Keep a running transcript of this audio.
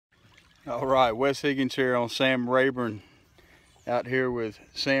All right, Wes Higgins here on Sam Rayburn. Out here with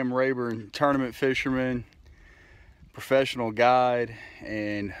Sam Rayburn, tournament fisherman, professional guide,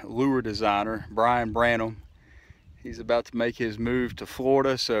 and lure designer, Branum. He's about to make his move to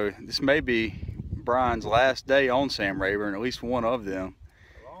Florida, so this may be Brian's last day on Sam Rayburn, at least one of them.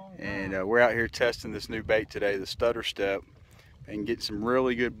 And we're out here testing this new bait today, the StutterStep, and get some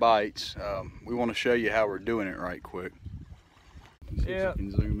really good bites. We want to show you how we're doing it right quick. Yeah,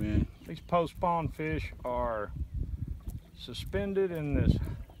 can zoom in. These post-spawn fish are suspended in this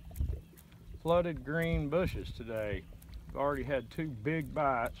flooded green bushes today. We've already had 2 big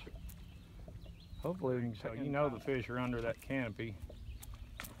bites. Hopefully we can tell. You know the fish are under that canopy.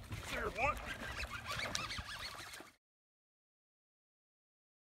 There's one.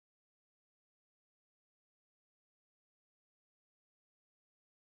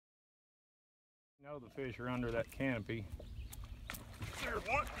 You know the fish are under that canopy. There's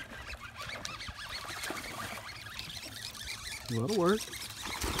one. Well, that'll work.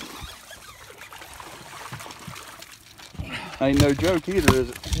 Ain't no joke either, is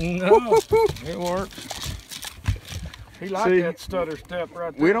it? No, it works. He liked that StutterStep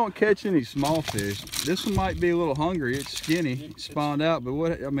right there. We don't catch any small fish. This one might be a little hungry. It's skinny. It spawned out, but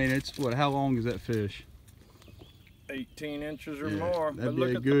what? I mean, it's what? How long is that fish? 18 inches or more. That'd but be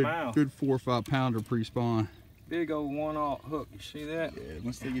look a at good, the mouth. good 4 or 5 pounder pre-spawn. Big old 1/0 hook. You see that? Yeah,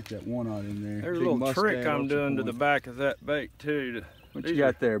 once they get that 1/0 in there. There's a little trick I'm doing to the back of that bait too. What you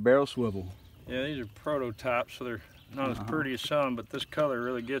got there? Barrel swivel. Yeah, these are prototypes, so they're not as pretty as some, but this color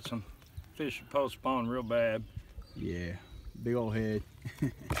really gets them. Fish post spawn real bad. Yeah, big old head.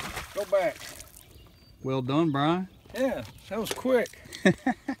 Go back. Well done, Brian. Yeah, that was quick.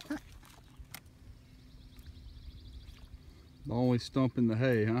 Always stumping the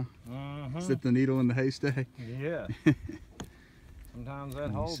hay, huh? Is that the needle in the haystack? Yeah. Sometimes that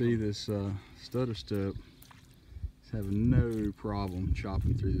holds. You see this StutterStep is having no problem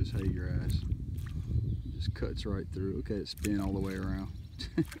chopping through this hay grass. Just cuts right through. Look at it spin all the way around.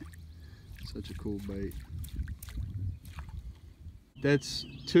 Such a cool bait. That's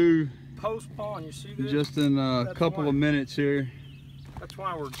 2 post spawn. You see this? Just in a couple of minutes here. That's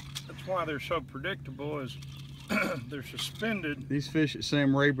why they're so predictable. Is they're suspended. These fish at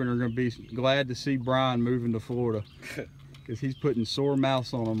Sam Rayburn are going to be glad to see Brian moving to Florida, because he's putting sore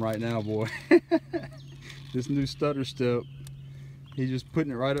mouths on them right now, boy. This new StutterStep, he's just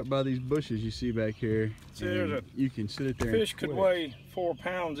putting it right up by these bushes you see back here. See, you can sit it there. Fish could weigh 4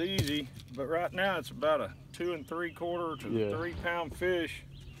 pounds easy, but right now it's about a 2 3/4 to 3 pound fish.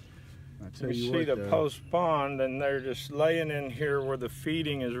 I tell you you see what, the post spawn, and they're just laying in here where the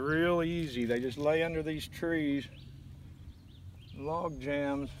feeding is real easy. They just lay under these trees, log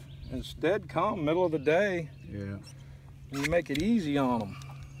jams, and it's dead calm, middle of the day. Yeah. And you make it easy on them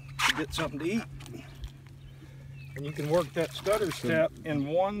to get something to eat. And you can work that StutterStep in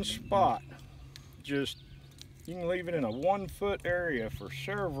one spot. Just, you can leave it in a 1-foot area for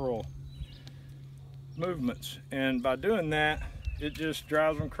several movements. And by doing that, it just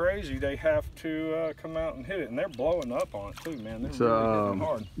drives them crazy. They have to come out and hit it, and they're blowing up on it too, man. They're really hitting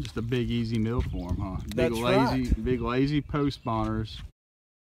hard. Just a big easy meal for them, huh? That's right. Big lazy post spawners